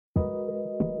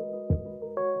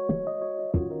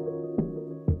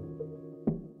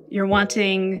You're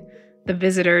wanting the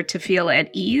visitor to feel at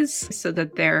ease so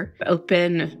that they're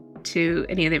open to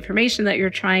any of the information that you're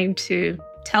trying to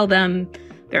tell them.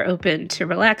 They're open to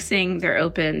relaxing. They're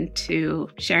open to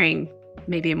sharing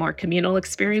maybe a more communal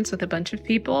experience with a bunch of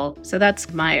people. So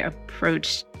that's my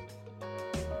approach.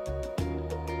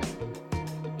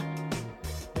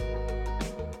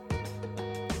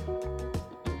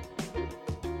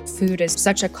 Food is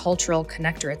such a cultural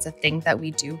connector. It's a thing that we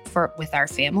do with our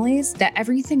families, that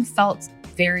everything felt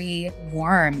very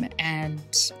warm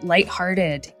and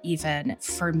lighthearted, even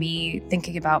for me,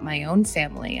 thinking about my own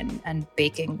family and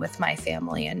baking with my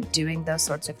family and doing those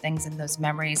sorts of things, and those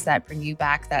memories that bring you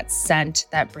back, that scent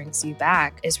that brings you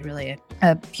back, is really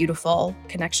a beautiful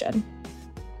connection.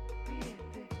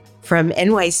 From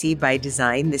NYC by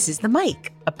Design, this is The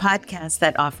Mic, a podcast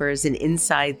that offers an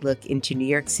inside look into New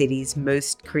York City's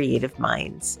most creative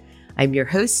minds. I'm your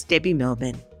host, Debbie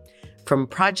Millman. From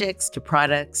projects to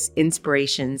products,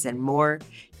 inspirations, and more,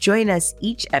 join us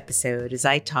each episode as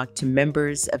I talk to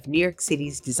members of New York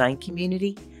City's design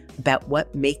community about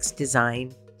what makes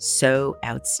design so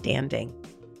outstanding.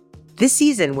 This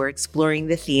season, we're exploring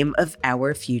the theme of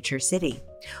our future city.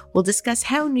 We'll discuss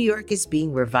how New York is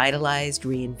being revitalized,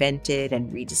 reinvented,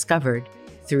 and rediscovered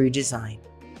through design.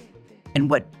 And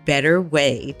what better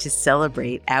way to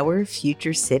celebrate our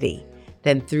future city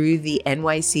than through the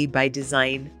NYC by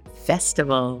Design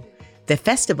Festival. The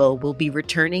festival will be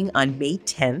returning on May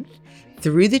 10th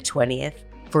through the 20th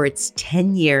for its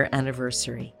 10-year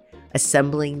anniversary,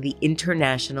 assembling the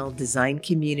international design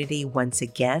community once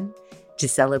again to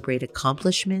celebrate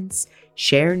accomplishments,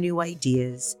 share new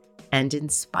ideas, and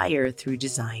inspire through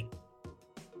design.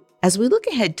 As we look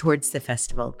ahead towards the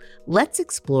festival, let's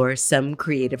explore some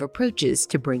creative approaches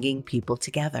to bringing people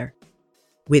together.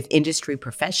 With industry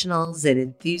professionals and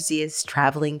enthusiasts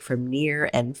traveling from near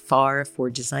and far for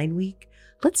Design Week,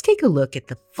 let's take a look at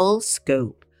the full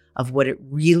scope of what it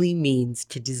really means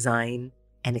to design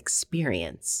an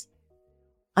experience.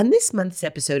 On this month's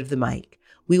episode of The Mic,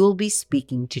 we will be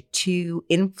speaking to two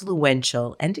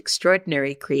influential and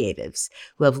extraordinary creatives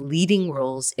who have leading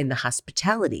roles in the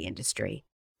hospitality industry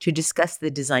to discuss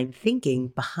the design thinking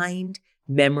behind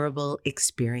memorable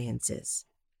experiences.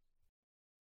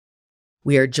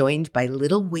 We are joined by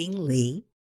Little Wing Lee,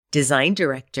 Design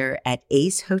Director at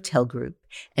Ace Hotel Group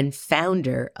and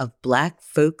founder of Black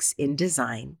Folks in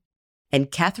Design,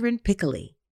 and Catherine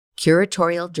Piccoli,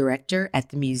 Curatorial Director at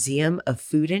the Museum of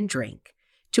Food and Drink,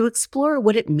 to explore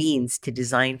what it means to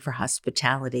design for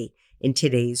hospitality in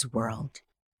today's world.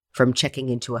 From checking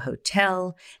into a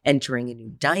hotel, entering a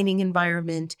new dining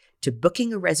environment, to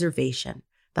booking a reservation,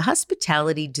 the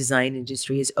hospitality design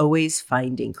industry is always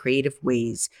finding creative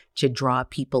ways to draw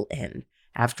people in.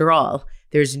 After all,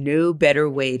 there's no better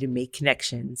way to make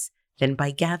connections than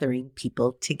by gathering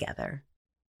people together.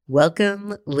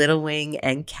 Welcome, Little Wing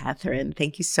and Catherine.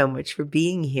 Thank you so much for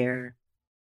being here.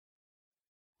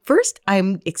 First,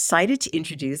 I'm excited to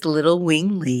introduce Little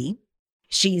Wing Lee.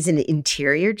 She's an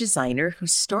interior designer who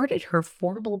started her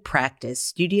formal practice,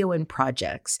 Studio and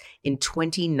Projects, in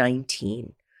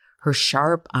 2019. Her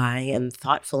sharp eye and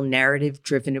thoughtful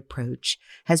narrative-driven approach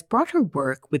has brought her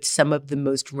work with some of the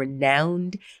most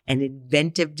renowned and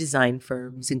inventive design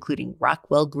firms, including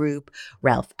Rockwell Group,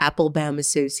 Ralph Applebaum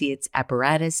Associates,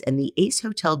 Apparatus, and the Ace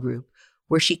Hotel Group,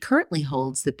 where she currently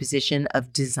holds the position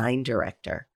of Design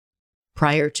Director.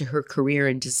 Prior to her career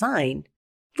in design,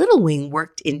 Little Wing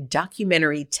worked in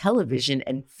documentary television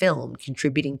and film,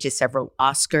 contributing to several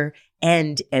Oscar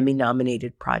and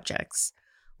Emmy-nominated projects.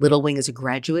 Little Wing is a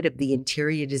graduate of the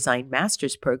Interior Design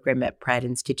Master's Program at Pratt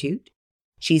Institute.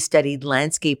 She studied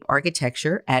landscape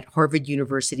architecture at Harvard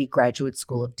University Graduate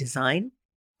School of Design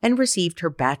and received her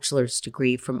bachelor's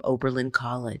degree from Oberlin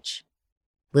College.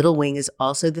 Little Wing is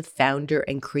also the founder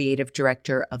and creative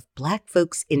director of Black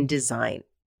Folks in Design,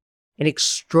 an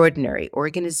extraordinary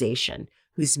organization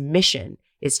whose mission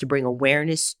is to bring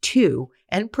awareness to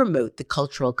and promote the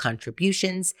cultural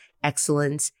contributions,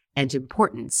 excellence, and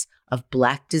importance of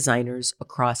Black designers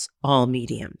across all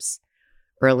mediums.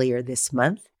 Earlier this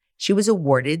month, she was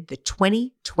awarded the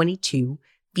 2022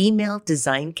 Female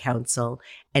Design Council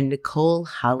and Nicole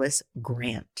Hollis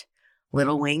Grant.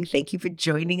 Little Wing, thank you for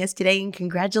joining us today and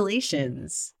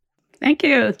congratulations. Thank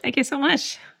you. Thank you so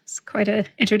much. It's quite an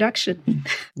introduction.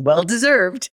 Well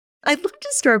deserved. I'd love to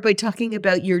start by talking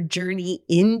about your journey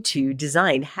into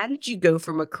design. How did you go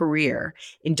from a career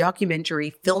in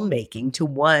documentary filmmaking to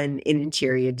one in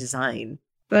interior design?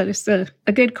 That is a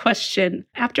good question.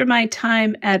 After my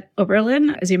time at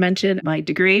Oberlin, as you mentioned, my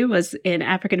degree was in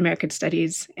African American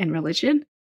Studies and Religion.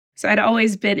 So I'd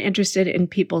always been interested in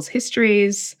people's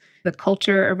histories, the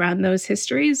culture around those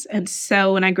histories. And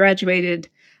so when I graduated,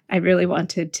 I really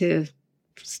wanted to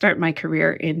start my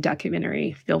career in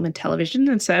documentary film and television.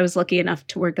 And so I was lucky enough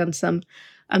to work on some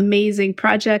amazing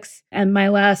projects. And my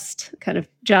last kind of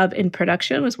job in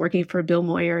production was working for Bill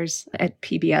Moyers at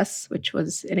PBS, which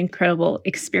was an incredible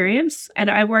experience.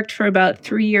 And I worked for about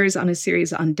 3 years on a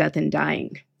series on death and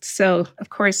dying. So, of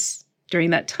course,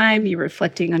 during that time, you're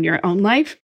reflecting on your own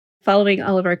life, following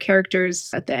all of our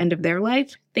characters at the end of their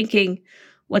life, thinking,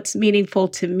 what's meaningful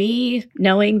to me,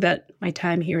 knowing that my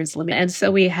time here is limited. And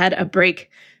so we had a break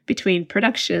between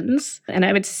productions. And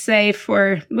I would say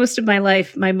for most of my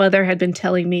life, my mother had been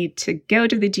telling me to go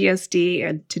to the GSD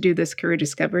and to do this career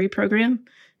discovery program.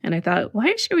 And I thought, why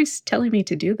is she always telling me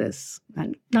to do this?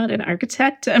 I'm not an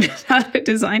architect, I'm not a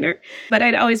designer, but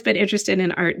I'd always been interested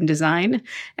in art and design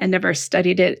and never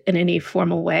studied it in any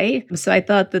formal way. So I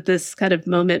thought that this kind of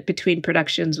moment between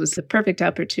productions was the perfect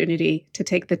opportunity to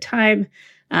take the time.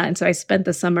 And so I spent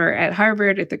the summer at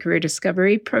Harvard at the Career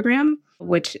Discovery Program,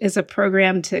 which is a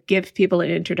program to give people an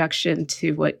introduction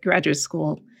to what graduate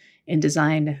school in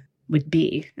design would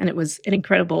be. And it was an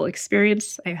incredible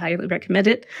experience. I highly recommend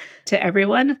it to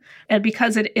everyone. And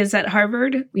because it is at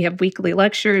Harvard, we have weekly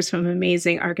lectures from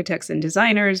amazing architects and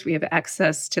designers. We have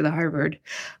access to the Harvard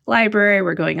Library.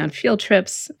 We're going on field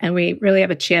trips, and we really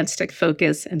have a chance to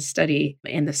focus and study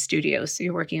in the studio. So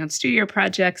you're working on studio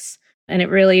projects. And it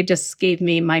really just gave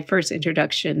me my first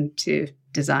introduction to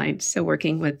design. So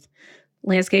working with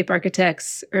landscape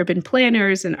architects, urban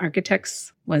planners, and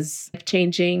architects was a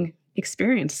changing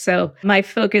experience. So my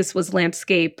focus was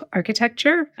landscape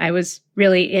architecture. I was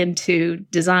really into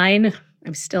design. I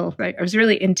was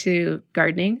really into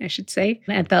gardening, I should say.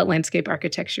 And I thought landscape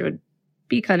architecture would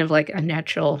be kind of like a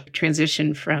natural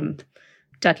transition from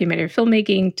documentary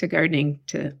filmmaking to gardening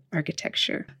to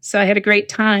architecture. So I had a great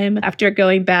time. After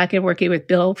going back and working with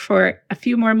Bill for a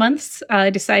few more months,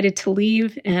 I decided to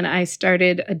leave and I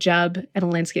started a job at a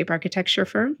landscape architecture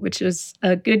firm, which was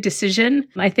a good decision.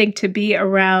 I think to be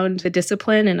around the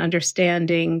discipline and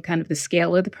understanding kind of the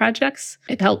scale of the projects,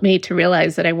 it helped me to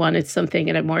realize that I wanted something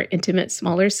at a more intimate,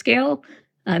 smaller scale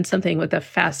and something with a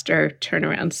faster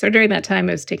turnaround. So during that time,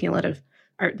 I was taking a lot of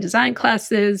art and design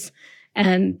classes,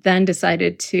 and then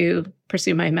decided to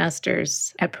pursue my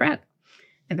master's at Pratt.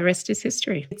 And the rest is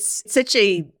history. It's such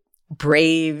a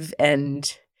brave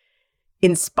and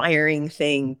inspiring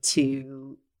thing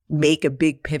to make a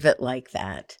big pivot like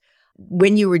that.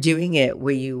 When you were doing it,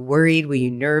 were you worried? Were you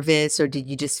nervous? Or did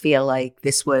you just feel like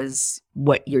this was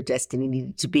what your destiny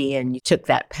needed to be and you took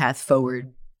that path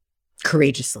forward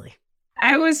courageously?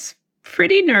 I was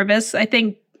pretty nervous. I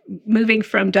think moving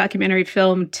from documentary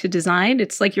film to design,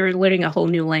 it's like you're learning a whole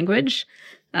new language.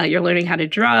 You're learning how to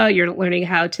draw. You're learning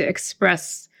how to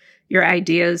express your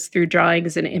ideas through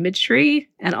drawings and imagery,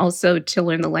 and also to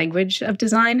learn the language of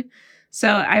design. So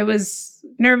I was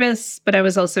nervous, but I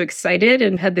was also excited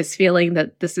and had this feeling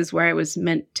that this is where I was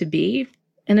meant to be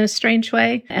in a strange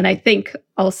way. And I think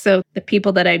also the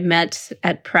people that I met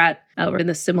at Pratt were in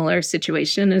a similar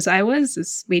situation as I was,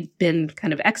 as we'd been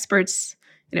kind of experts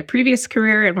in a previous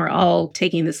career, and we're all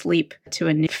taking this leap to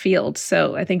a new field.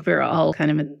 So I think we're all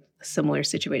kind of in a similar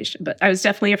situation. But I was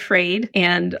definitely afraid,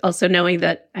 and also knowing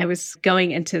that I was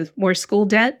going into more school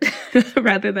debt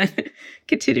rather than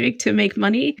continuing to make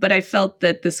money. But I felt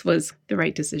that this was the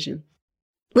right decision.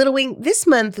 Little Wing, this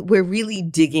month, we're really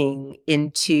digging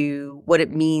into what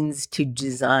it means to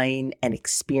design an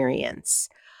experience.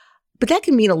 But that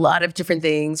can mean a lot of different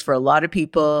things for a lot of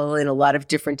people in a lot of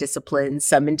different disciplines,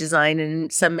 some in design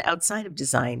and some outside of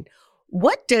design.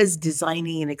 What does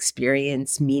designing an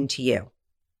experience mean to you?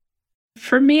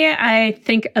 For me, I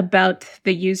think about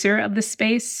the user of the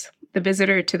space, the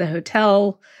visitor to the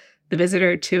hotel, the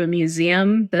visitor to a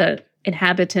museum, the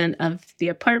inhabitant of the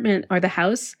apartment or the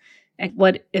house, and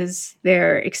what is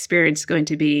their experience going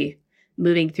to be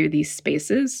moving through these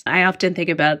spaces. I often think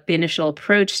about the initial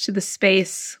approach to the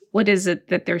space. What is it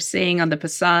that they're seeing on the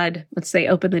facade? Once they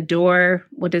open the door,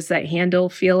 what does that handle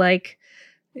feel like?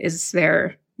 Is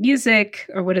there music,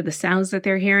 or what are the sounds that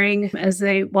they're hearing as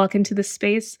they walk into the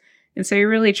space? And so you're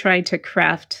really trying to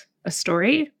craft a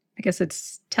story. I guess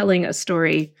it's telling a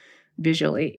story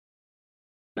visually.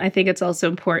 I think it's also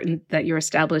important that you're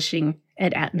establishing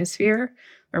an atmosphere,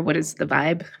 or what is the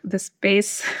vibe of the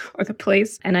space or the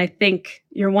place. And I think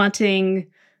you're wanting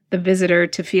the visitor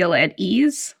to feel at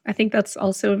ease. I think that's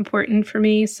also important for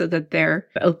me, so that they're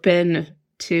open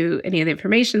to any of the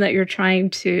information that you're trying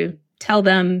to tell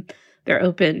them. They're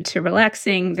open to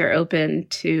relaxing. They're open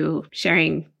to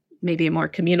sharing maybe a more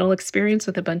communal experience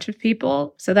with a bunch of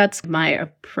people. So that's my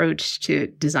approach to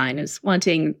design, is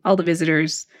wanting all the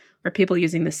visitors Are people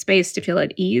using the space to feel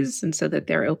at ease and so that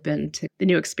they're open to the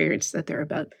new experience that they're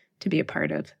about to be a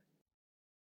part of?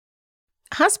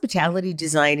 Hospitality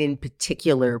design in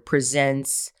particular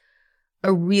presents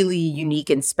a really unique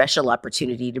and special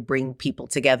opportunity to bring people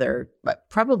together, but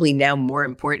probably now more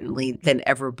importantly than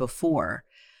ever before.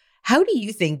 How do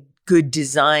you think good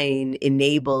design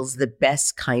enables the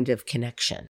best kind of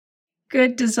connection?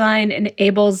 Good design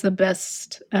enables the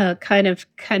best kind of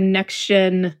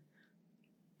connection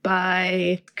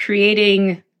by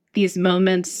creating these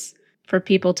moments for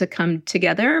people to come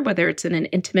together, whether it's in an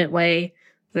intimate way,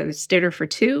 whether it's dinner for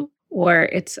two, or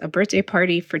it's a birthday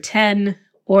party for 10,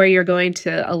 or you're going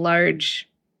to a large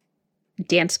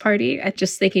dance party.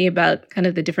 Just thinking about kind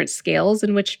of the different scales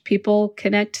in which people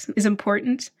connect is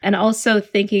important. And also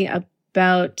thinking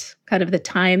about kind of the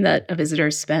time that a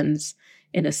visitor spends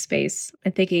in a space.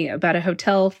 And thinking about a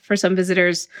hotel, for some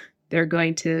visitors, they're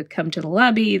going to come to the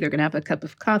lobby, they're going to have a cup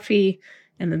of coffee,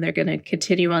 and then they're going to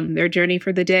continue on their journey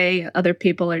for the day. Other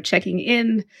people are checking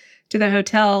in to the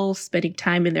hotel, spending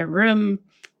time in their room.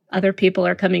 Other people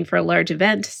are coming for a large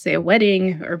event, say a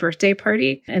wedding or a birthday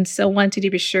party. And so wanting to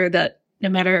be sure that no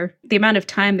matter the amount of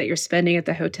time that you're spending at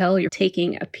the hotel, you're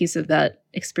taking a piece of that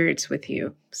experience with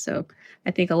you. So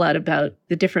I think a lot about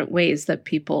the different ways that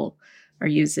people are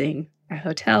using a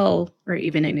hotel or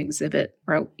even an exhibit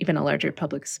or even a larger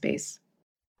public space.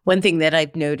 One thing that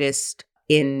I've noticed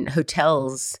in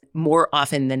hotels more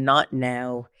often than not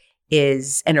now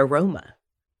is an aroma.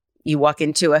 You walk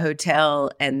into a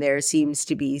hotel and there seems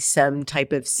to be some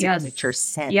type of signature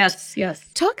scent. Yes.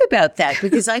 Talk about that,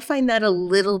 because I find that a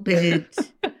little bit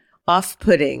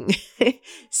off-putting.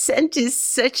 Scent is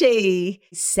such a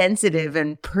sensitive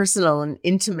and personal and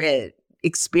intimate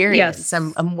experience. Yes.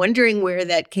 I'm wondering where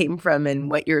that came from and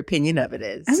what your opinion of it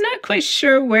is. I'm not quite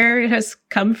sure where it has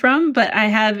come from, but I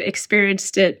have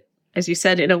experienced it, as you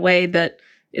said, in a way that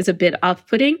is a bit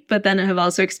off-putting, but then I have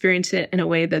also experienced it in a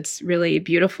way that's really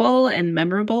beautiful and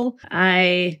memorable.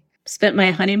 I spent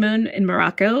my honeymoon in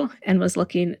Morocco and was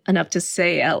lucky enough to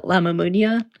stay at La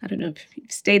Mamounia. I don't know if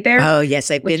you've stayed there. Oh,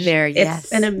 yes, I've been there. Yes.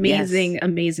 It's an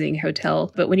amazing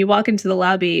hotel. But when you walk into the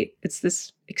lobby, it's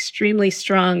this extremely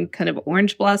strong kind of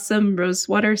orange blossom,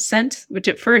 rosewater scent, which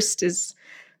at first is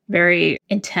very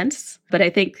intense. But I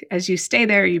think as you stay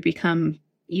there, you become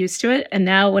used to it. And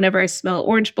now whenever I smell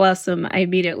orange blossom, I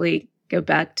immediately go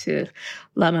back to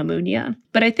La Mamounia.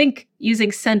 But I think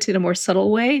using scent in a more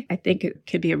subtle way, I think it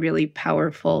can be a really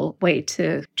powerful way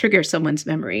to trigger someone's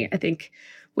memory. I think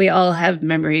we all have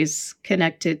memories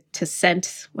connected to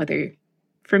scent, whether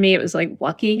for me, it was like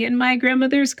walking in my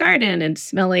grandmother's garden and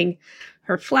smelling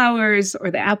her flowers or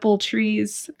the apple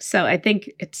trees. So I think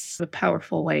it's a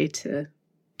powerful way to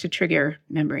trigger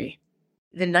memory.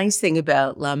 The nice thing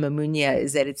about La Mamounia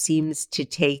is that it seems to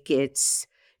take its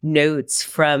notes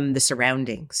from the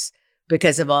surroundings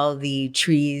because of all the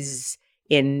trees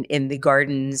in the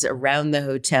gardens around the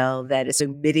hotel that is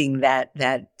emitting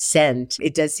that scent.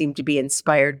 It does seem to be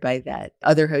inspired by that.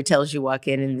 Other hotels you walk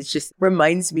in and it just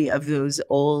reminds me of those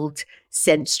old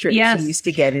scent strips you used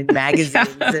to get in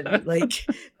magazines. And like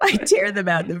I tear them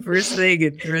out the first thing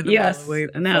and throw them all away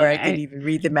before I can even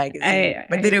read the magazine.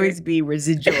 But they'd always be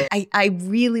residual. I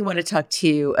really want to talk to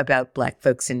you about Black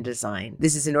Folks in Design.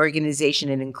 This is an organization,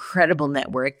 an incredible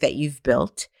network that you've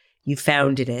built. You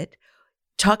founded it.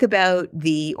 Talk about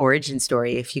the origin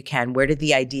story, if you can. Where did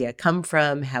the idea come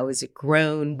from? How has it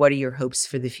grown? What are your hopes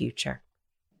for the future?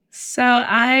 So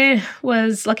I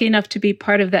was lucky enough to be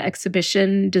part of the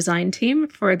exhibition design team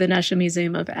for the National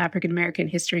Museum of African American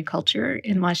History and Culture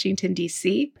in Washington,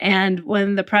 D.C. And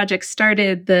when the project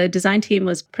started, the design team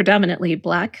was predominantly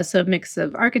Black, so a mix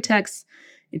of architects,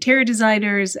 interior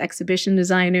designers, exhibition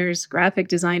designers, graphic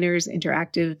designers,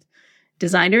 interactive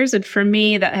designers. And for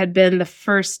me, that had been the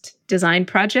first design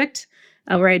project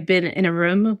where I'd been in a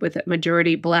room with a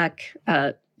majority Black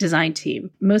design team.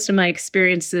 Most of my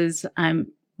experiences,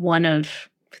 I'm one of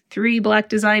 3 Black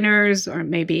designers, or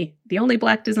maybe the only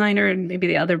Black designer, and maybe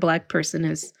the other Black person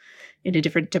is in a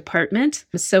different department.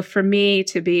 So for me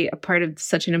to be a part of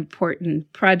such an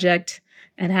important project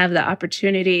and have the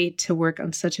opportunity to work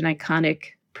on such an iconic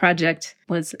project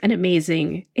was an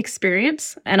amazing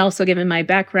experience. And also given my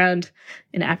background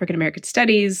in African American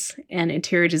studies and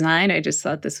interior design, I just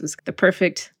thought this was the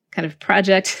perfect kind of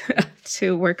project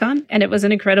to work on. And it was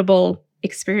an incredible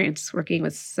experience working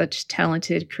with such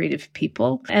talented, creative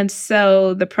people. And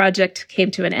so the project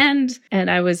came to an end, and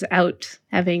I was out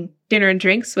having dinner and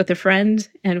drinks with a friend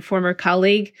and former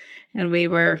colleague, and we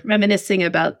were reminiscing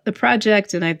about the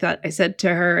project. And I said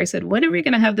to her, when are we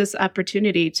going to have this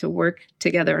opportunity to work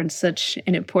together on such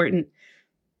an important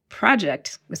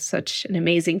project with such an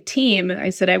amazing team. I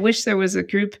said, I wish there was a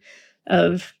group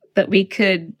of that we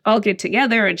could all get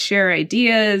together and share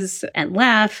ideas and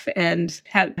laugh and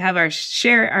have our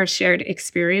shared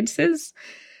experiences.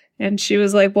 And she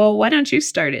was like, well, why don't you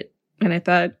start it? And I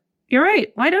thought, you're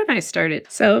right. Why don't I start it?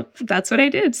 So that's what I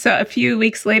did. So a few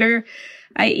weeks later,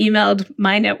 I emailed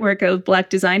my network of Black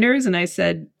designers and I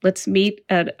said, let's meet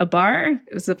at a bar.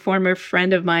 It was a former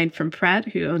friend of mine from Pratt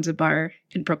who owns a bar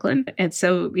in Brooklyn. And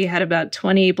so we had about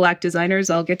 20 Black designers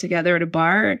all get together at a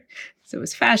bar. So it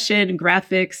was fashion,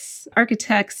 graphics,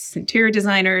 architects, interior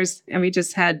designers, and we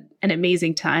just had an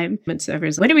amazing time. And so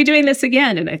everyone's, when are we doing this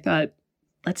again? And I thought,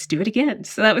 let's do it again.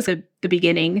 So that was the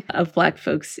beginning of Black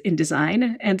Folks in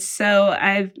Design. And so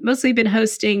I've mostly been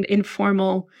hosting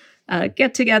informal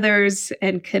get-togethers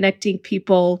and connecting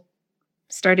people.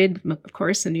 Started, of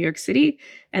course, in New York City.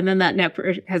 And then that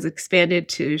network has expanded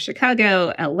to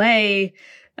Chicago, LA,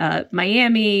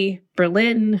 Miami,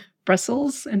 Berlin,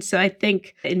 Brussels. And so I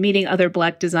think in meeting other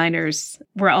Black designers,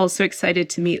 we're also excited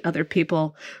to meet other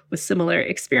people with similar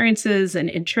experiences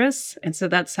and interests. And so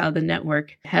that's how the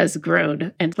network has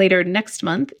grown. And later next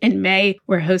month, in May,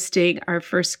 we're hosting our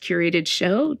first curated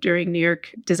show during New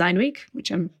York Design Week,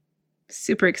 which I'm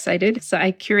super excited. So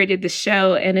I curated the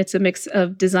show, and it's a mix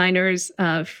of designers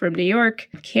from New York,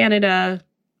 Canada,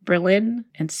 Berlin.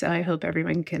 And so I hope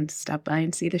everyone can stop by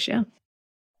and see the show.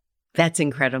 That's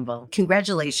incredible.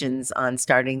 Congratulations on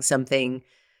starting something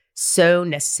so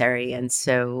necessary and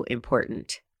so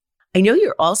important. I know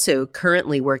you're also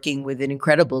currently working with an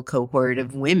incredible cohort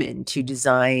of women to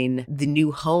design the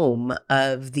new home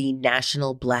of the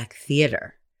National Black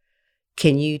Theater.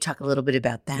 Can you talk a little bit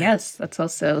about that? Yes, that's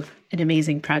also an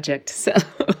amazing project. So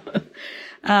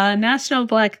National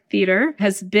Black Theater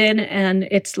has been in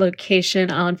its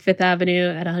location on Fifth Avenue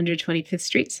at 125th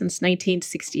Street since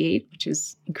 1968, which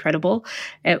is incredible.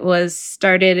 It was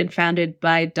started and founded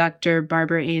by Dr.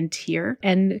 Barbara Ann Tier,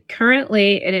 and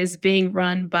currently it is being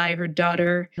run by her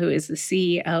daughter, who is the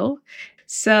CEO.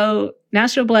 So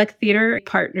National Black Theater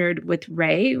partnered with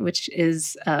Ray, which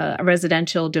is a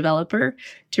residential developer,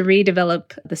 to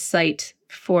redevelop the site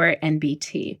for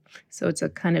NBT. So it's a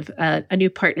kind of a new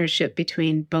partnership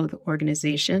between both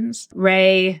organizations.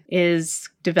 Ray is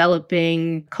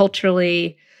developing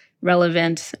culturally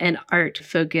relevant and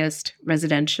art-focused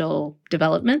residential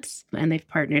developments, and they've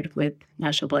partnered with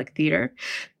National Black Theater.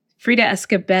 Frida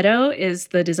Escobedo is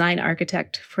the design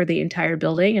architect for the entire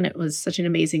building, and it was such an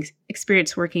amazing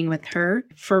experience working with her.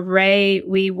 For Ray,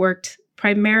 we worked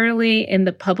primarily in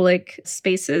the public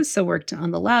spaces, so worked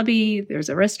on the lobby, there's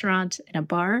a restaurant and a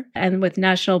bar. And with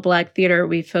National Black Theater,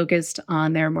 we focused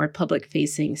on their more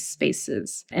public-facing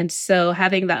spaces. And so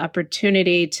having the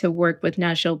opportunity to work with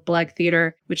National Black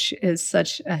Theater, which is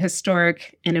such a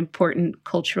historic and important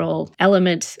cultural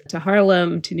element to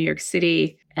Harlem, to New York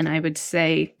City, and I would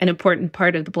say an important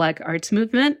part of the Black arts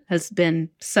movement, has been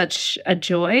such a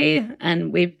joy.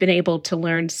 And we've been able to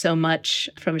learn so much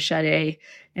from Sade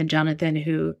and Jonathan,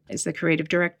 who is the creative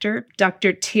director.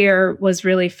 Dr. Tier was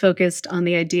really focused on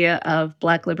the idea of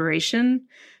Black liberation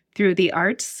through the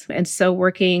arts. And so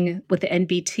working with the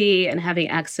NBT and having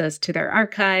access to their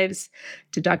archives,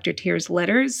 to Dr. Tier's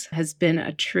letters, has been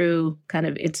a true kind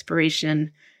of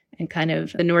inspiration and kind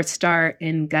of the North Star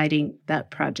in guiding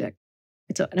that project.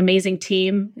 It's an amazing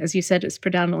team. As you said, it's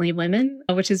predominantly women,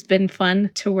 which has been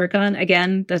fun to work on.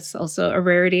 Again, that's also a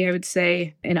rarity, I would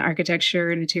say, in architecture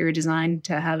and interior design,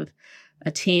 to have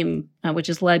a team which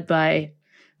is led by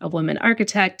a woman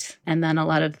architect. And then a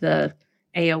lot of the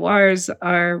AORs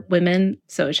are women.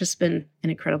 So it's just been an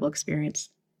incredible experience.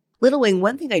 Little Wing,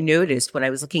 one thing I noticed when I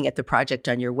was looking at the project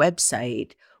on your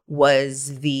website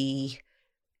was the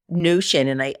notion,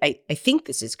 and I think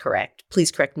this is correct,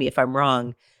 please correct me if I'm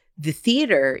wrong, the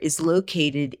theater is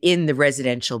located in the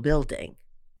residential building.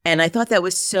 And I thought that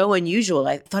was so unusual.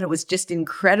 I thought it was just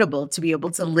incredible to be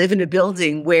able to live in a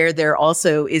building where there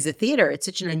also is a theater. It's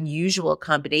such an unusual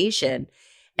combination.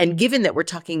 And given that we're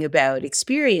talking about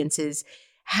experiences,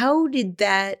 how did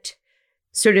that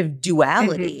sort of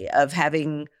duality of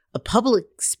having a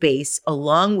public space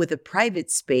along with a private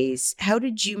space, how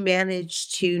did you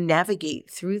manage to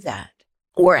navigate through that?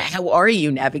 Or how are you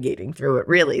navigating through it,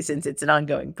 really, since it's an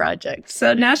ongoing project?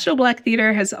 So National Black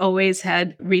Theater has always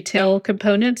had retail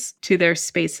components to their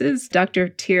spaces. Dr.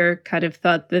 Tier kind of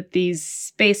thought that these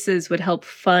spaces would help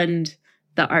fund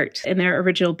the art. In their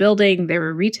original building, there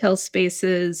were retail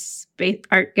spaces,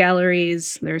 art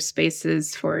galleries, there were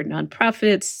spaces for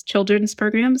nonprofits, children's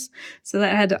programs. So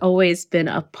that had always been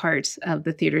a part of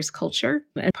the theater's culture.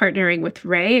 And partnering with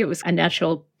Ray, it was a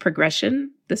natural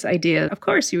progression this idea, of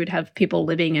course, you would have people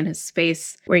living in a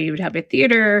space where you would have a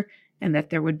theater and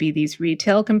that there would be these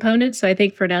retail components. So I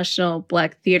think for National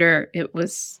Black Theater, it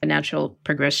was a natural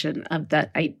progression of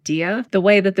that idea. The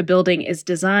way that the building is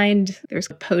designed, there's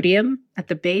a podium at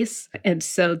the base. And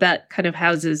so that kind of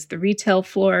houses the retail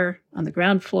floor on the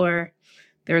ground floor.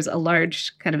 There's a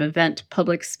large kind of event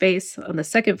public space on the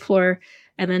second floor.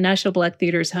 And then National Black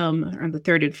Theater's home are on the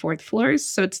third and fourth floors.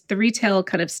 So it's the retail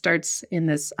kind of starts in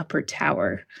this upper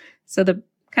tower. So the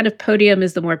kind of podium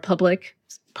is the more public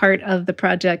part of the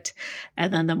project,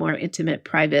 and then the more intimate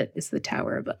private is the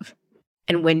tower above.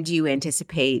 And when do you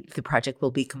anticipate the project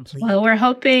will be complete? Well, we're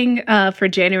hoping for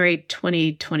January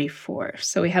 2024.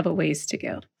 So we have a ways to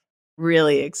go.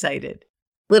 Really excited.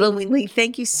 Little Wing Lee,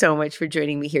 thank you so much for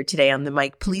joining me here today on the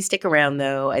mic. Please stick around,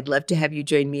 though. I'd love to have you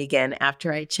join me again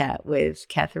after I chat with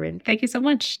Catherine. Thank you so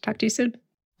much. Talk to you soon.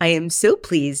 I am so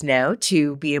pleased now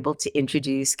to be able to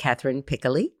introduce Catherine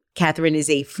Piccoli. Catherine is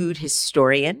a food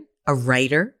historian, a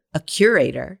writer, a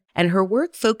curator, and her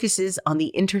work focuses on the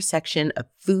intersection of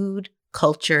food,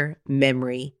 culture,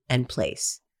 memory, and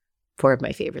place. 4 of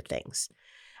my favorite things.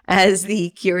 As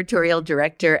the Curatorial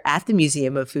Director at the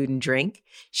Museum of Food and Drink,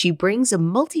 she brings a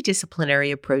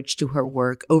multidisciplinary approach to her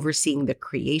work, overseeing the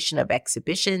creation of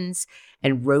exhibitions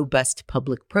and robust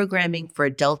public programming for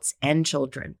adults and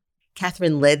children.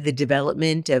 Catherine led the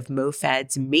development of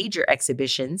MoFad's major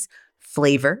exhibitions,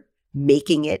 Flavor,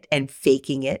 Making It and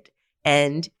Faking It,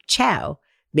 and Chow,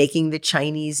 Making the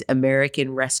Chinese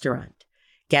American Restaurant.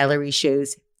 Gallery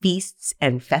shows Feasts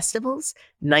and Festivals,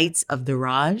 Nights of the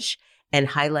Raj, and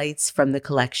highlights from the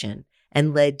collection,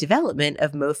 and led development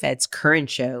of MoFad's current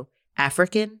show,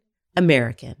 African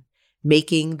American,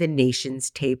 Making the Nation's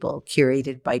Table,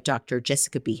 curated by Dr.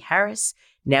 Jessica B. Harris,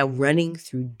 now running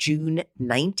through June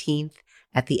 19th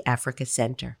at the Africa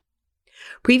Center.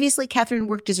 Previously, Catherine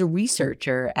worked as a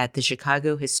researcher at the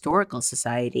Chicago Historical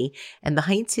Society and the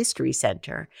Heinz History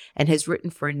Center, and has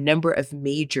written for a number of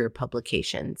major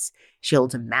publications. She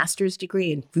holds a master's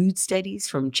degree in food studies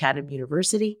from Chatham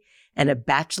University and a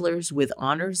bachelor's with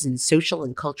honors in social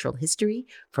and cultural history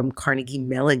from Carnegie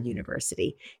Mellon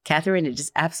University. Catherine, it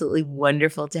is absolutely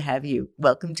wonderful to have you.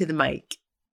 Welcome to the mic.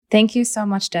 Thank you so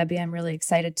much, Debbie. I'm really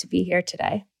excited to be here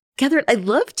today. Catherine, I'd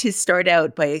love to start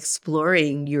out by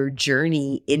exploring your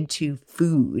journey into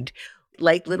food.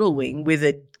 Like Little Wing, with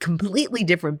a completely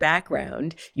different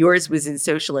background, yours was in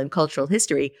social and cultural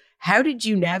history. How did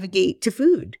you navigate to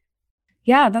food?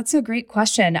 Yeah, that's a great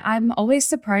question. I'm always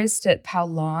surprised at how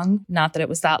long, not that it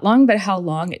was that long, but how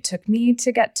long it took me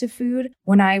to get to food.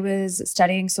 When I was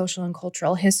studying social and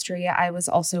cultural history, I was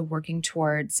also working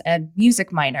towards a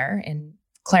music minor in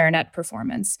clarinet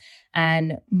performance.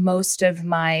 And most of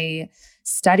my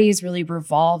studies really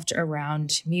revolved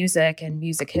around music and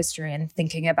music history and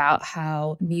thinking about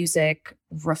how music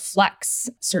reflects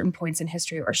certain points in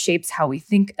history or shapes how we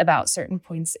think about certain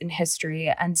points in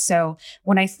history. And so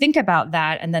when I think about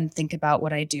that and then think about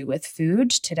what I do with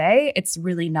food today, it's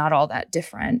really not all that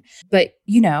different. But,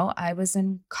 I was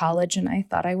in college and I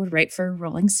thought I would write for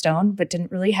Rolling Stone, but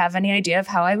didn't really have any idea of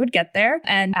how I would get there.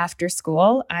 And after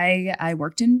school, I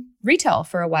worked in retail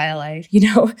for a while. I,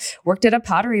 worked at a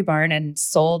pottery barn and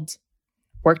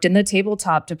worked in the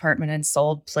tabletop department and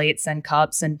sold plates and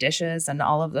cups and dishes and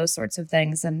all of those sorts of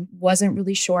things, and wasn't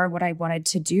really sure what I wanted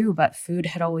to do, but food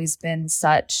had always been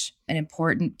such an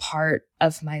important part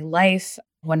of my life.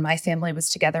 When my family was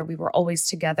together, we were always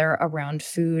together around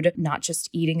food, not just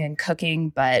eating and cooking,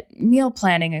 but meal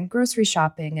planning and grocery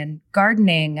shopping and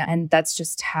gardening. And that's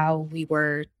just how we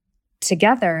were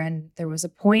together. And there was a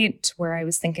point where I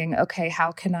was thinking, okay,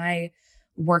 how can I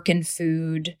work in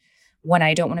food when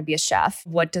I don't want to be a chef?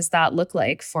 What does that look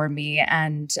like for me?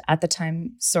 And at the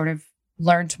time, sort of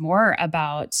learned more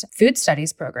about food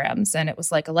studies programs. And it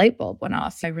was like a light bulb went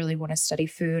off. I really want to study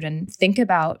food and think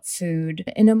about food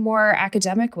in a more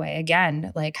academic way.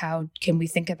 Again, like how can we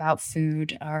think about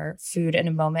food, our food in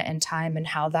a moment in time, and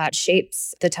how that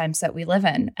shapes the times that we live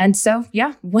in. And so,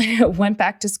 went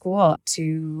back to school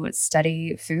to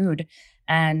study food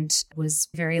and was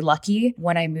very lucky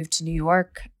when I moved to New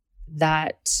York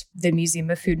that the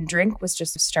Museum of Food and Drink was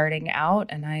just starting out,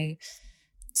 and I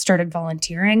started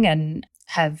volunteering and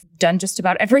have done just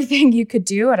about everything you could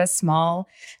do at a small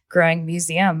growing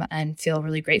museum, and feel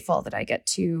really grateful that I get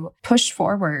to push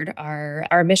forward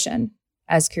our mission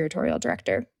as curatorial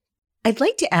director. I'd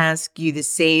like to ask you the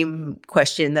same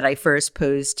question that I first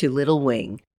posed to Little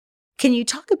Wing. Can you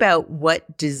talk about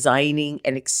what designing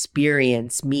an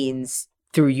experience means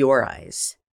through your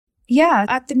eyes? Yeah,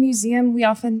 at the museum, we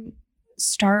often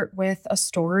start with a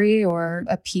story or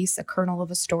a piece, a kernel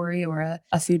of a story or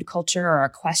a food culture or a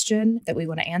question that we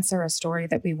want to answer, a story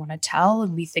that we want to tell.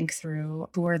 And we think through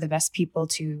who are the best people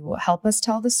to help us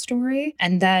tell the story.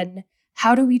 And then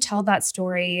how do we tell that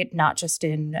story, not just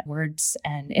in words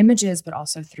and images, but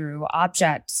also through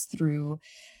objects, through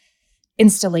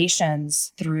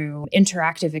installations, through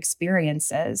interactive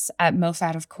experiences. At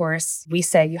MoFat, of course, we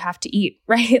say you have to eat,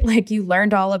 right? Like you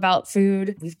learned all about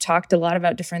food. We've talked a lot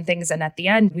about different things. And at the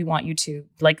end, we want you to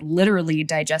like literally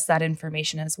digest that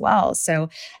information as well. So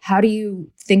how do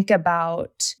you think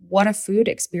about what a food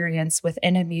experience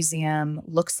within a museum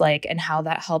looks like and how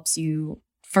that helps you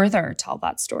further tell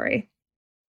that story?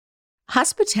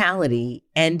 Hospitality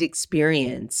and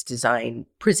experience design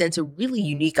presents a really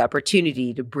unique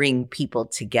opportunity to bring people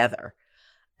together,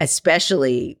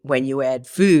 especially when you add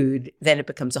food, then it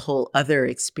becomes a whole other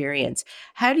experience.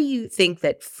 How do you think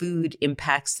that food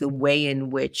impacts the way in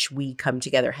which we come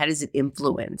together? How does it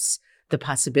influence the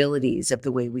possibilities of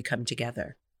the way we come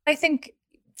together? I think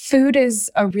food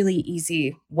is a really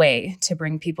easy way to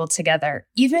bring people together,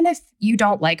 even if you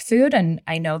don't like food. And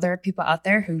I know there are people out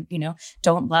there who,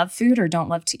 don't love food or don't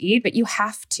love to eat, but you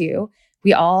have to.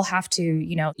 We all have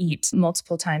to, eat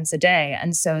multiple times a day.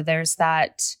 And so there's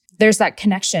that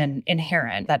connection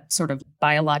inherent that sort of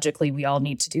biologically we all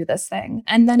need to do this thing.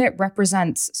 And then it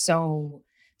represents so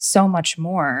much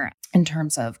more in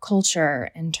terms of culture,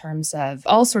 in terms of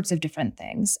all sorts of different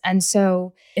things. And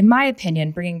so, in my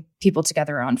opinion, bringing people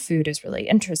together around food is really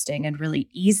interesting and really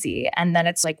easy. And then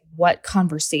it's like, what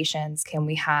conversations can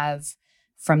we have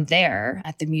from there?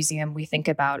 At the museum, we think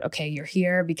about, okay, you're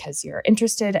here because you're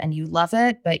interested and you love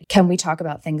it, but can we talk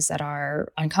about things that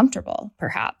are uncomfortable,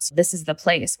 perhaps? This is the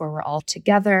place where we're all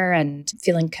together and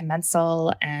feeling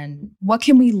commensal. And what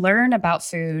can we learn about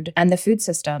food and the food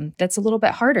system that's a little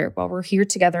bit harder while we're here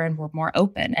together and we're more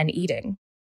open and eating?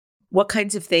 What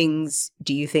kinds of things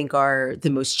do you think are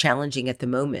the most challenging at the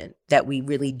moment that we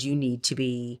really do need to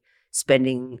be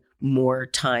spending more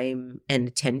time and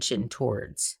attention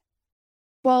towards?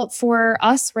 Well, for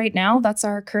us right now, that's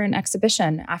our current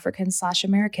exhibition,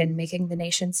 African/American, Making the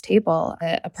Nation's Table,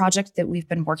 a project that we've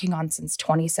been working on since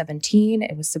 2017.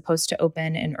 It was supposed to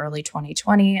open in early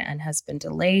 2020 and has been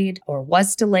delayed or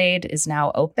was delayed, is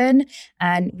now open,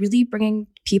 and really bringing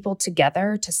people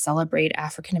together to celebrate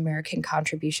African-American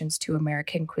contributions to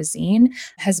American cuisine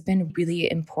has been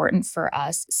really important for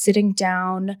us. Sitting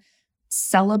down,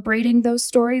 celebrating those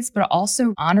stories, but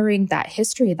also honoring that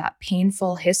history, that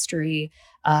painful history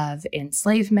of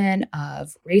enslavement,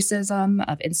 of racism,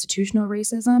 of institutional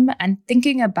racism, and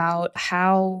thinking about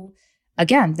how,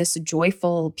 again, this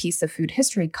joyful piece of food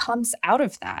history comes out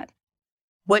of that.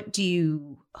 What do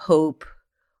you hope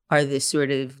are the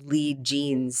sort of lead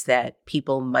genes that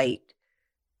people might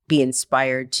be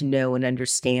inspired to know and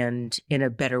understand in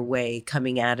a better way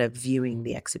coming out of viewing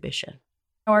the exhibition?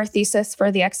 Our thesis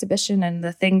for the exhibition and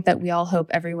the thing that we all hope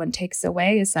everyone takes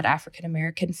away is that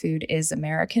African-American food is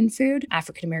American food.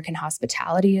 African-American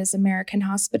hospitality is American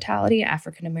hospitality.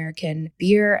 African-American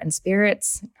beer and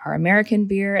spirits are American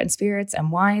beer and spirits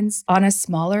and wines. On a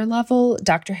smaller level,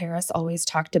 Dr. Harris always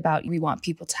talked about we want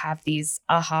people to have these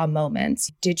aha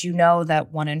moments. Did you know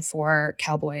that 1 in 4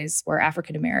 cowboys were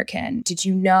African-American? Did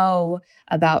you know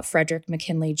about Frederick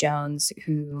McKinley Jones,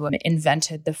 who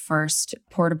invented the first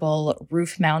portable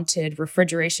roof-mounted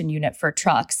refrigeration unit for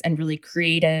trucks and really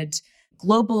created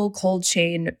global cold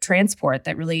chain transport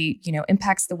that really,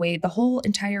 impacts the way the whole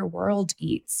entire world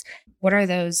eats? What are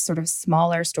those sort of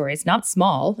smaller stories, not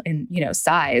small in,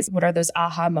 size? What are those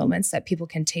aha moments that people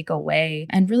can take away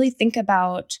and really think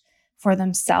about for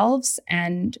themselves?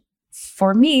 And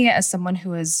for me, as someone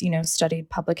who has, studied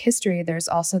public history, there's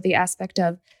also the aspect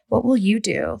of what will you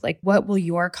do? Like, what will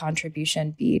your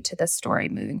contribution be to this story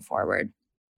moving forward?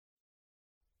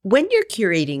 When you're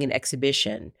curating an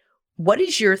exhibition, what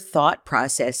is your thought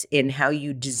process in how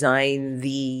you design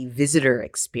the visitor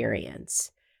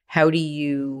experience? How do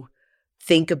you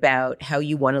think about how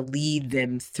you want to lead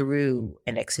them through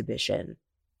an exhibition?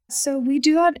 So we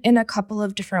do that in a couple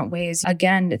of different ways.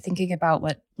 Again, thinking about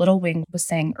what Little Wing was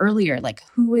saying earlier, like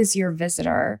who is your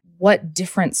visitor? What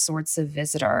different sorts of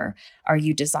visitor are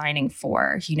you designing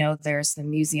for? There's the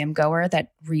museum goer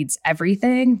that reads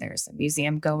everything. There's a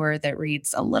museum goer that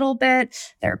reads a little bit.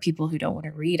 There are people who don't want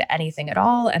to read anything at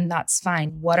all, and that's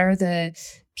fine. What are the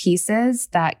pieces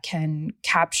that can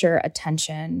capture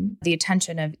the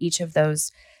attention of each of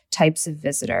those types of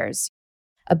visitors?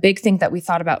 A big thing that we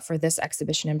thought about for this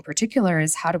exhibition in particular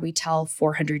is how do we tell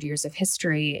 400 years of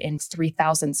history in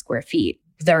 3,000 square feet?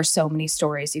 there are so many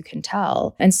stories you can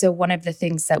tell. And so one of the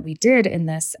things that we did in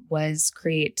this was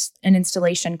create an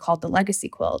installation called the Legacy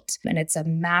Quilt. And it's a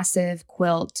massive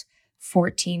quilt,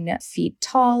 14 feet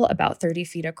tall, about 30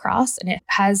 feet across, and it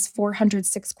has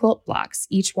 406 quilt blocks,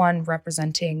 each one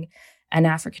representing an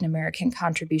African-American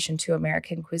contribution to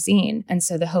American cuisine. And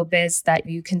so the hope is that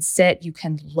you can sit, you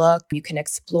can look, you can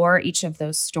explore each of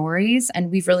those stories. And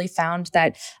we've really found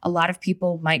that a lot of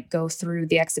people might go through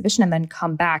the exhibition and then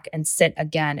come back and sit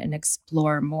again and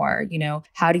explore more. You know,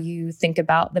 how do you think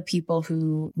about the people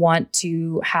who want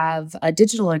to have a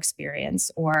digital experience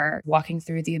or walking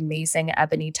through the amazing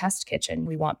Ebony Test Kitchen?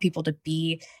 We want people to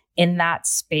be in that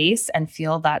space and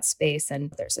feel that space.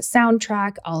 And there's a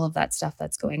soundtrack, all of that stuff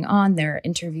that's going on. There are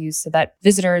interviews so that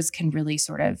visitors can really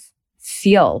sort of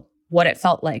feel what it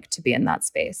felt like to be in that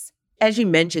space. As you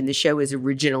mentioned, the show was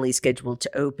originally scheduled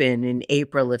to open in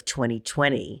April of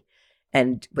 2020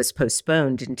 and was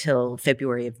postponed until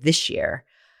February of this year.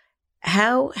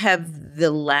 How have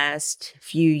the last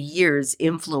few years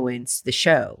influenced the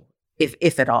show,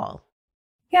 if at all?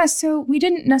 Yeah, so we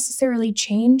didn't necessarily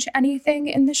change anything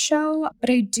in the show, but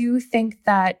I do think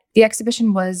that the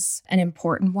exhibition was an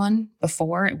important one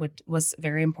before. Was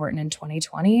very important in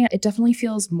 2020. It definitely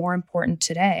feels more important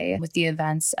today with the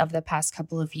events of the past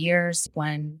couple of years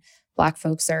when Black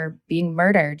folks are being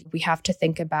murdered. We have to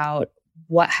think about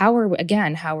how are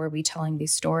we telling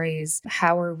these stories?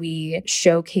 How are we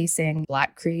showcasing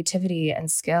Black creativity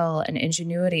and skill and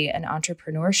ingenuity and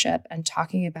entrepreneurship and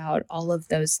talking about all of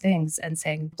those things and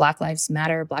saying Black lives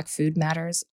matter, Black food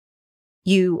matters?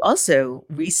 You also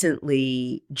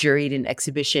recently juried an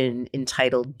exhibition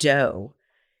entitled Dough,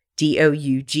 Dough,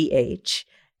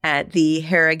 at the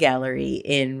Hera Gallery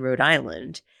in Rhode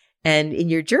Island. And in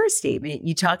your juror statement,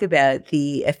 you talk about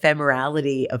the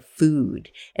ephemerality of food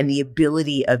and the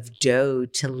ability of dough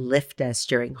to lift us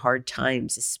during hard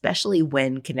times, especially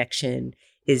when connection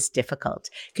is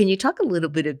difficult. Can you talk a little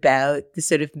bit about the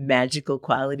sort of magical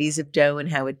qualities of dough and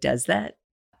how it does that?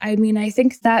 I mean, I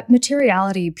think that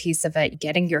materiality piece of it,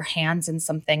 getting your hands in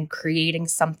something, creating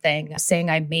something, saying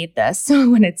I made this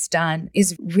when it's done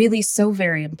is really so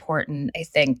very important, I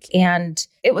think. And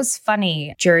it was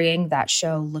funny jurying that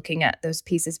show, looking at those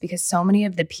pieces, because so many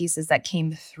of the pieces that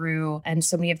came through and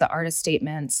so many of the artist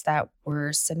statements that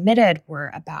were submitted were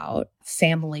about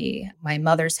family, my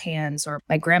mother's hands or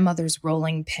my grandmother's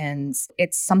rolling pins.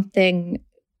 It's something,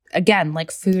 again,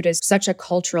 like food is such a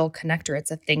cultural connector.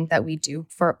 It's a thing that we do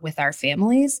with our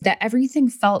families, that everything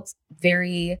felt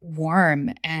very warm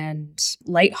and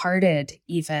lighthearted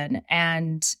even.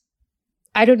 And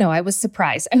I don't know, I was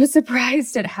surprised. I was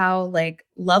surprised at how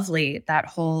lovely that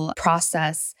whole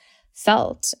process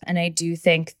felt. And I do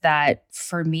think that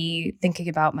for me, thinking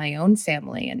about my own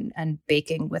family and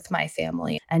baking with my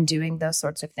family and doing those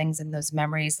sorts of things and those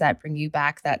memories that bring you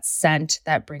back, that scent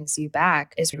that brings you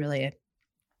back is really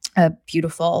a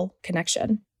beautiful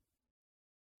connection.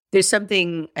 There's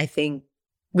something, I think,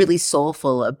 really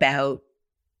soulful about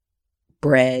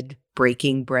bread,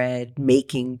 breaking bread,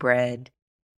 making bread.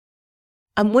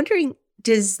 I'm wondering,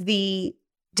 does the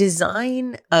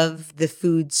design of the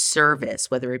food service,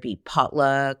 whether it be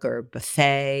potluck or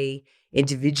buffet,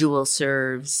 individual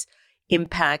serves,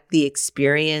 impact the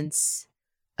experience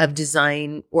of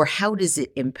design, or how does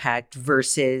it impact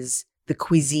versus the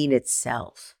cuisine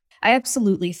itself? I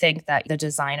absolutely think that the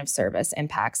design of service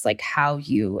impacts how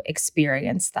you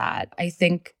experience that. I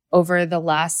think over the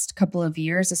last couple of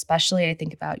years, especially, I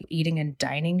think about eating in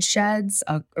dining sheds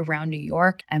around New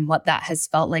York and what that has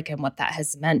felt like and what that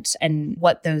has meant and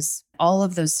what all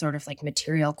of those sort of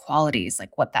material qualities,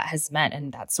 what that has meant.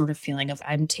 And that sort of feeling of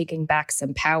I'm taking back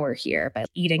some power here by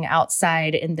eating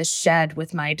outside in the shed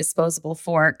with my disposable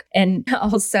fork, and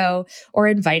also, or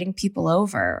inviting people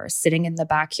over or sitting in the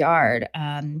backyard.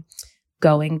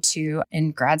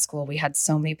 In grad school, we had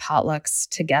so many potlucks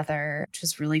together, which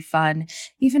was really fun.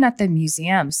 Even at the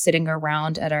museum, sitting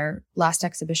around at our last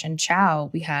exhibition,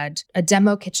 Chow, we had a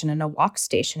demo kitchen and a walk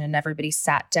station, and everybody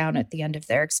sat down at the end of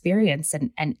their experience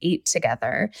and ate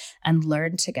together and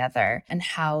learned together, and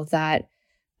how that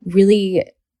really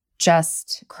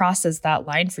just crosses that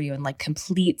line for you and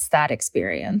completes that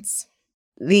experience.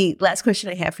 The last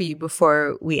question I have for you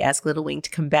before we ask Little Wing to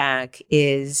come back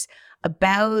is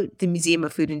about the Museum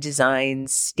of Food and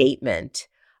Design's statement.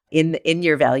 In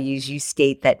your values, you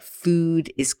state that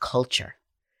food is culture.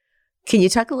 Can you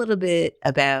talk a little bit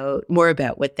more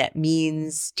about what that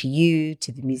means to you,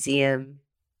 to the museum,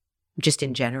 just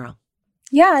in general?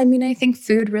 Yeah, I mean, I think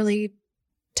food really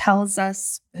tells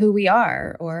us who we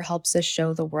are or helps us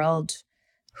show the world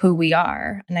who we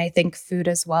are. And I think food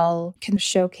as well can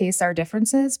showcase our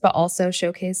differences, but also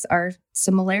showcase our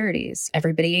similarities.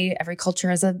 Every culture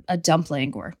has a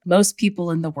dumpling, or most people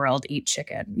in the world eat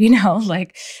chicken.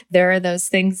 Like there are those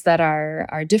things that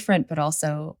are different, but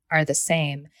also are the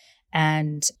same.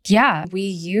 And yeah, we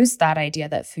use that idea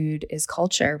that food is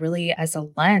culture really as a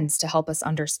lens to help us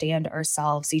understand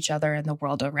ourselves, each other, and the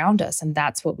world around us. And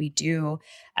that's what we do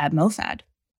at MoFad.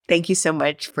 Thank you so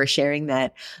much for sharing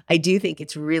that. I do think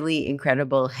it's really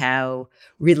incredible how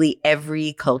really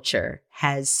every culture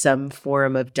has some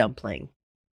form of dumpling.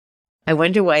 I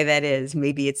wonder why that is.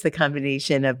 Maybe it's the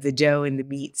combination of the dough and the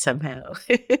meat somehow.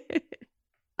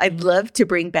 I'd love to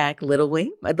bring back Little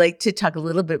Wing. I'd like to talk a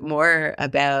little bit more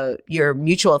about your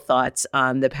mutual thoughts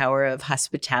on the power of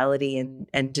hospitality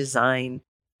and design.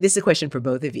 This is a question for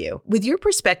both of you. With your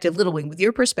perspective, Little Wing, with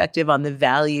your perspective on the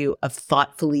value of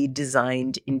thoughtfully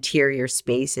designed interior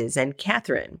spaces, and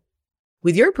Catherine,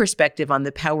 with your perspective on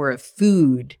the power of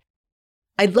food,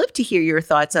 I'd love to hear your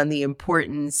thoughts on the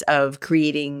importance of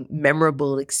creating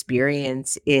memorable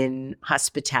experience in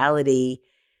hospitality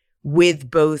with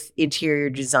both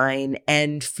interior design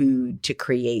and food to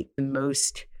create the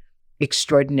most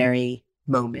extraordinary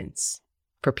moments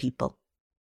for people.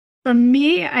 For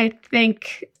me, I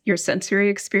think your sensory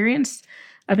experience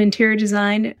of interior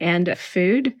design and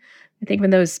food, I think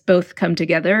when those both come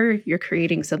together, you're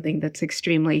creating something that's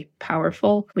extremely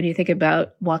powerful. When you think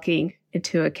about walking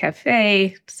into a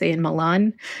cafe, say in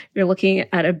Milan, you're looking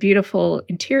at a beautiful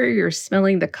interior, you're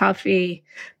smelling the coffee,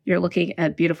 you're looking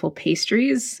at beautiful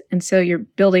pastries. And so you're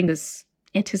building this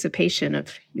anticipation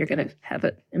of you're going to have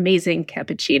an amazing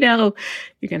cappuccino,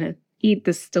 you're going to eat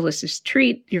this delicious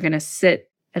treat, you're going to sit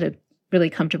at a really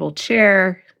comfortable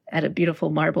chair, at a beautiful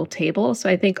marble table. So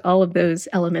I think all of those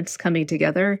elements coming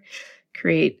together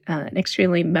create an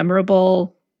extremely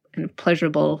memorable and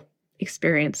pleasurable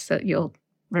experience that you'll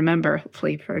remember,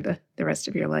 hopefully, for the rest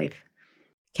of your life.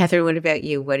 Catherine, what about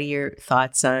you? What are your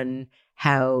thoughts on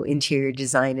how interior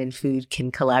design and food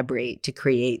can collaborate to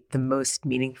create the most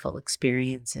meaningful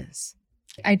experiences?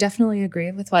 I definitely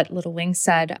agree with what Little Wing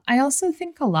said. I also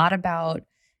think a lot about,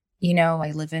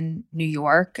 I live in New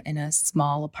York in a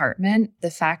small apartment.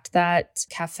 The fact that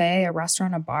cafe, a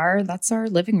restaurant, a bar, that's our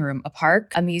living room, a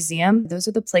park, a museum. Those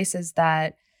are the places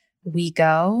that we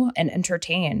go and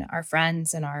entertain our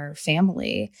friends and our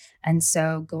family. And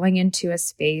so going into a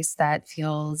space that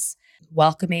feels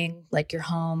welcoming, like your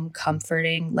home,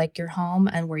 comforting, like your home,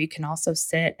 and where you can also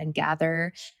sit and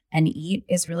gather and eat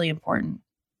is really important.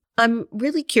 I'm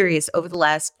really curious, over the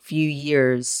last few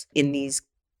years in these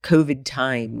COVID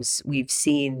times, we've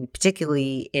seen,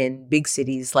 particularly in big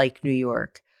cities like New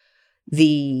York,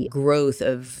 the growth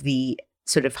of the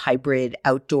sort of hybrid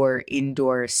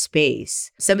outdoor-indoor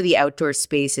space. Some of the outdoor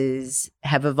spaces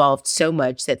have evolved so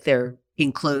much that they're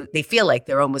enclosed. They feel like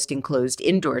they're almost enclosed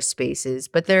indoor spaces,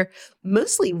 but they're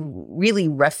mostly really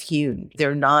rough-hewn.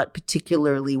 They're not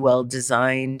particularly well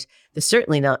designed. They're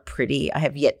certainly not pretty. I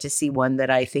have yet to see one that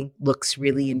I think looks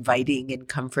really inviting and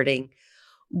comforting.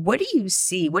 What do you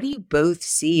see? What do you both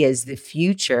see as the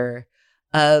future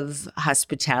of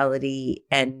hospitality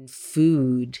and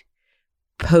food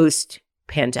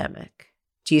post-pandemic?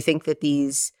 Do you think that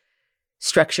these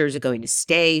structures are going to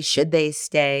stay? Should they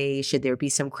stay? Should there be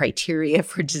some criteria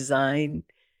for design?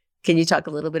 Can you talk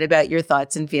a little bit about your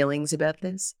thoughts and feelings about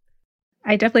this?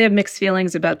 I definitely have mixed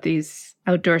feelings about these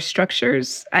outdoor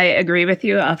structures. I agree with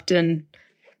you. Often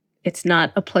it's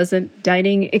not a pleasant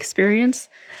dining experience.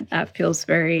 It feels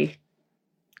very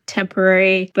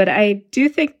temporary. But I do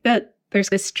think that there's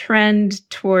this trend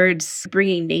towards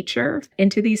bringing nature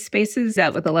into these spaces.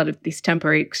 That with a lot of these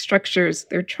temporary structures,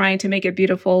 they're trying to make it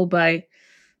beautiful by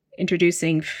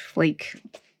introducing like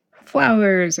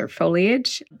flowers or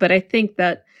foliage. But I think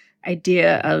that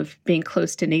idea of being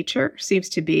close to nature seems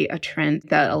to be a trend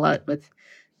that a lot with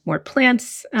more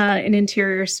plants in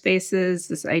interior spaces,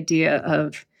 this idea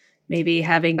of maybe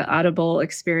having the audible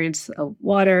experience of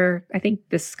water. I think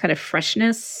this kind of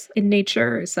freshness in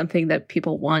nature is something that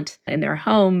people want in their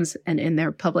homes and in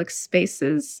their public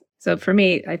spaces. So for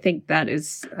me, I think that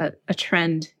is a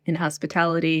trend in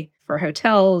hospitality for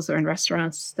hotels or in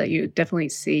restaurants that you definitely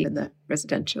see in the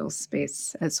residential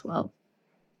space as well.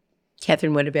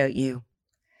 Catherine, what about you?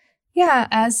 Yeah,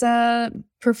 as a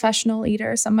professional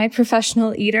eater,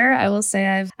 semi-professional eater, I will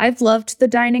say I've loved the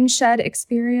dining shed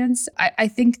experience. I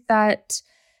think that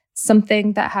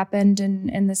something that happened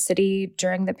in the city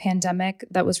during the pandemic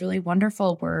that was really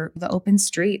wonderful were the open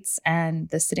streets and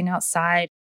the sitting outside.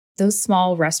 Those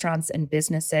small restaurants and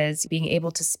businesses being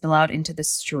able to spill out into the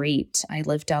street. I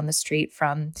live down the street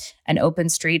from an open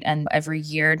street, and every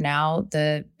year now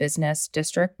the business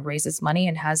district raises money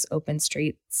and has open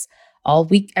streets all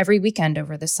week, every weekend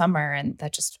over the summer. And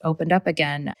that just opened up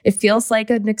again. It feels like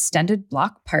an extended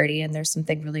block party. And there's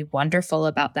something really wonderful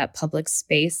about that public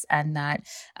space and that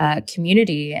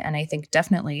community. And I think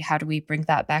definitely, how do we bring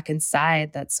that back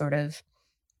inside, that sort of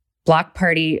block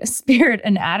party spirit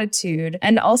and attitude,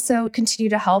 and also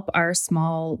continue to help our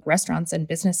small restaurants and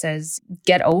businesses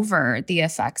get over the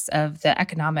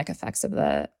economic effects of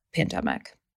the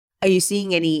pandemic. Are you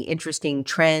seeing any interesting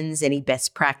trends, any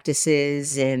best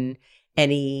practices in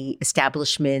any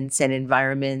establishments and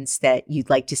environments that you'd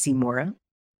like to see more of?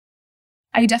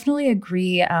 I definitely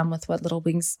agree with what Little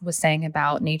Wings was saying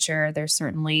about nature. There's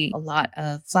certainly a lot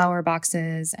of flower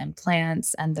boxes and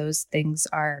plants, and those things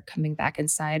are coming back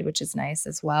inside, which is nice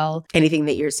as well. Anything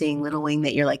that you're seeing, Little Wing,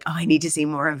 that you're like, oh, I need to see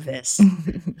more of this?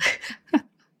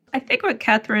 I think what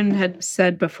Catherine had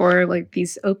said before, like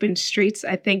these open streets,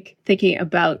 I think thinking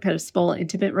about kind of small,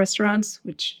 intimate restaurants,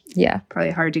 which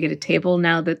probably hard to get a table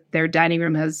now that their dining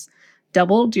room has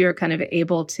doubled, you're kind of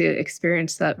able to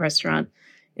experience that restaurant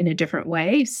in a different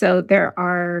way. So there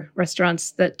are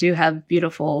restaurants that do have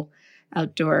beautiful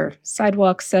outdoor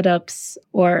sidewalk setups,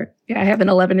 or I have an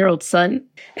 11-year-old son.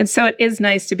 And so it is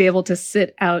nice to be able to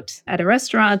sit out at a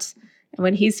restaurant. And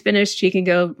when he's finished, he can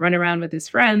go run around with his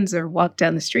friends or walk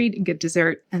down the street and get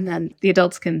dessert. And then the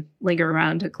adults can linger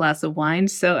around a glass of wine.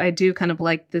 So I do kind of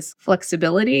like this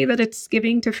flexibility that it's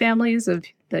giving to families, of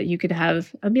that you can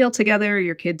have a meal together,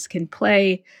 your kids can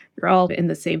play, you're all in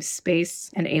the same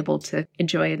space and able to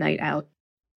enjoy a night out.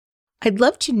 I'd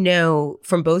love to know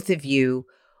from both of you,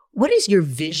 what does your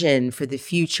vision for the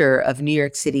future of New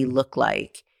York City look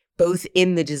like, both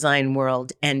in the design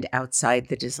world and outside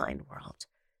the design world?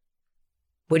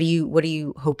 What are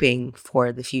you hoping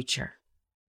for the future?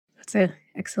 That's an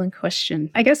excellent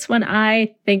question. I guess when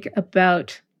I think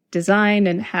about design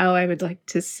and how I would like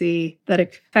to see that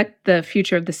affect the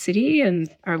future of the city and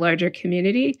our larger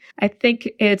community, I think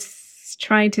it's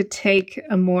trying to take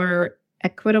a more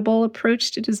equitable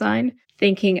approach to design,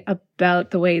 thinking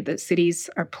about the way that cities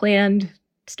are planned,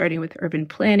 starting with urban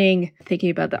planning, thinking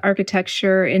about the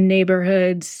architecture in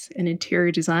neighborhoods and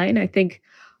interior design. I think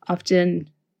often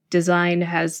design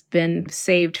has been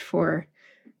saved for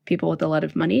people with a lot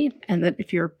of money, and that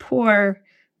if you're poor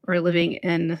or living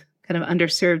in kind of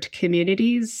underserved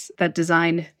communities, that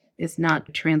design is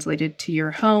not translated to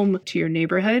your home, to your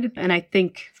neighborhood. And I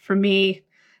think for me,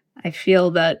 I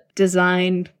feel that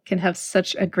design can have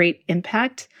such a great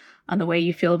impact on the way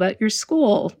you feel about your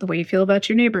school, the way you feel about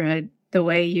your neighborhood, the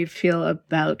way you feel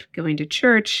about going to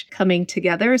church, coming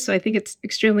together. So I think it's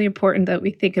extremely important that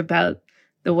we think about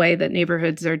the way that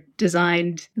neighborhoods are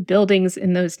designed, the buildings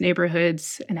in those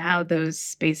neighborhoods, and how those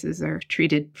spaces are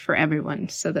treated for everyone,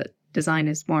 so that design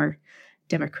is more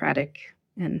democratic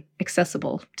and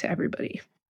accessible to everybody.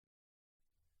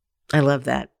 I love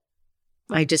that.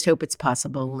 I just hope it's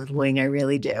possible, Little Wing. I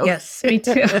really do. Yes, me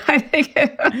too. I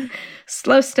think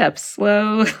slow steps,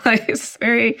 slow. Like it's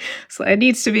very slow. It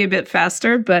needs to be a bit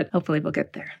faster, but hopefully we'll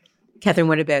get there. Catherine,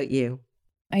 what about you?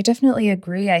 I definitely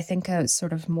agree. I think a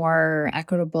sort of more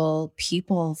equitable,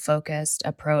 people-focused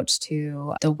approach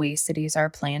to the way cities are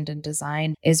planned and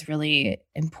designed is really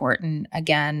important.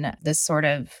 Again, this sort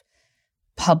of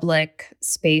public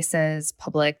spaces,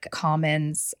 public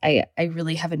commons, I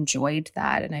really have enjoyed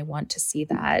that, and I want to see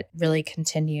that really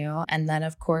continue. And then,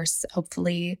 of course,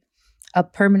 hopefully a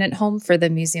permanent home for the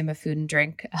Museum of Food and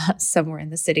Drink somewhere in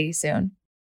the city soon.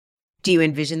 Do you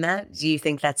envision that? Do you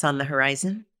think that's on the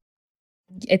horizon?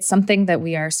 It's something that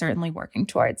we are certainly working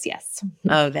towards, yes.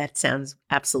 Oh, that sounds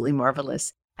absolutely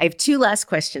marvelous. I have two last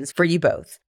questions for you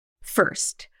both.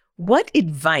 First, what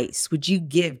advice would you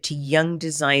give to young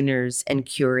designers and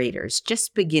curators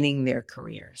just beginning their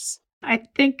careers? I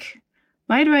think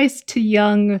my advice to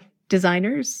young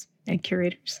designers and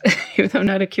curators, even though I'm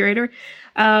not a curator,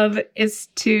 is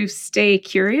to stay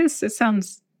curious. It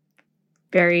sounds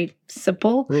very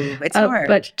simple. Ooh, it's hard.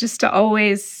 But just to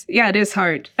always, it is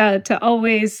hard, to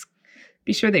always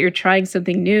be sure that you're trying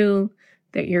something new,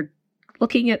 that you're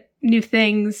looking at new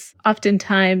things.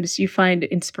 Oftentimes you find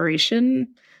inspiration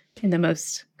in the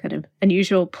most kind of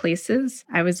unusual places.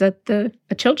 I was at a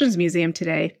children's museum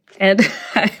today, and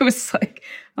I was like,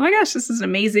 oh my gosh, this is an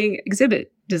amazing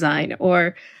exhibit design.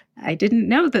 Or I didn't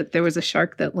know that there was a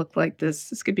shark that looked like this.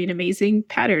 This could be an amazing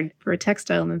pattern for a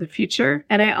textile in the future.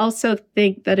 And I also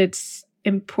think that it's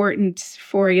important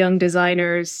for young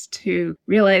designers to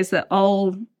realize that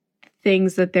all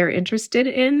things that they're interested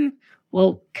in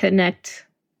will connect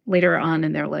later on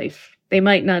in their life. They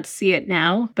might not see it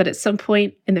now, but at some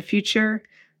point in the future,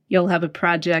 you'll have a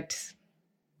project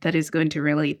that is going to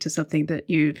relate to something that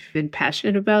you've been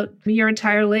passionate about your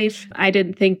entire life. I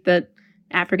didn't think that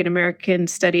African American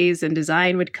studies and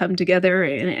design would come together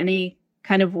in any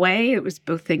kind of way. It was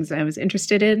both things I was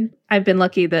interested in. I've been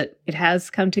lucky that it has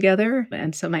come together.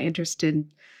 And so my interest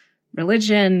in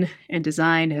religion and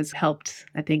design has helped,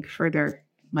 I think, further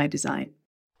my design.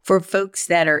 For folks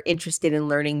that are interested in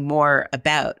learning more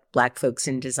about Black folks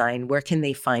in design, where can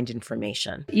they find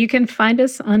information? You can find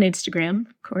us on Instagram,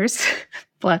 of course,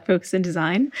 Black Folks in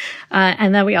Design.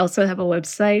 And then we also have a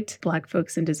website,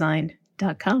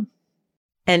 blackfolksindesign.com.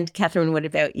 And Catherine, what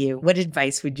about you? What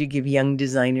advice would you give young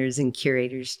designers and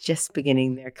curators just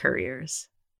beginning their careers?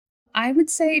 I would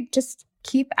say just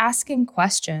keep asking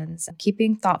questions, keep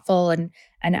being thoughtful and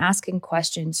asking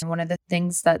questions. And one of the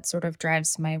things that sort of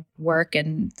drives my work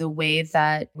and the way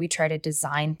that we try to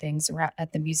design things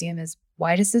at the museum is,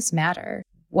 why does this matter?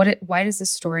 Why does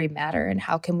this story matter? And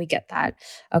how can we get that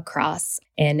across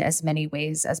in as many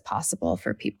ways as possible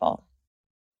for people?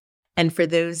 And for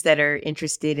those that are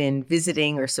interested in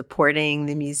visiting or supporting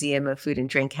the Museum of Food and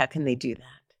Drink, how can they do that?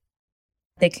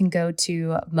 They can go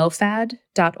to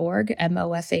mofad.org,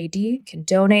 MOFAD, can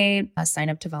donate, sign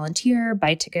up to volunteer,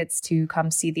 buy tickets to come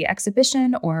see the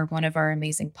exhibition or one of our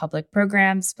amazing public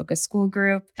programs, book a school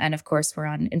group. And of course, we're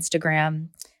on Instagram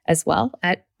as well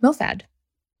at MOFAD.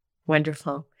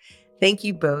 Wonderful. Thank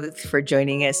you both for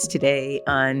joining us today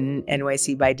on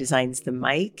NYC by Design's The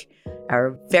Mic.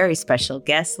 Our very special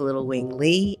guests, Little Wing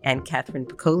Lee and Catherine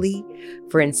Piccoli,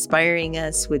 for inspiring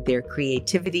us with their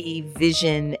creativity,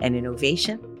 vision, and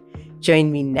innovation.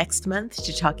 Join me next month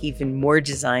to talk even more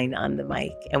design on the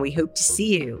mic. And we hope to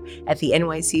see you at the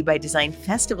NYC by Design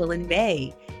Festival in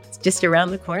May. It's just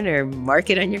around the corner. Mark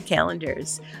it on your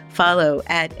calendars. Follow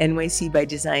at NYC by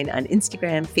Design on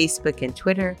Instagram, Facebook, and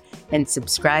Twitter, and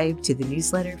subscribe to the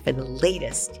newsletter for the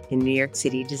latest in New York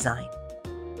City design.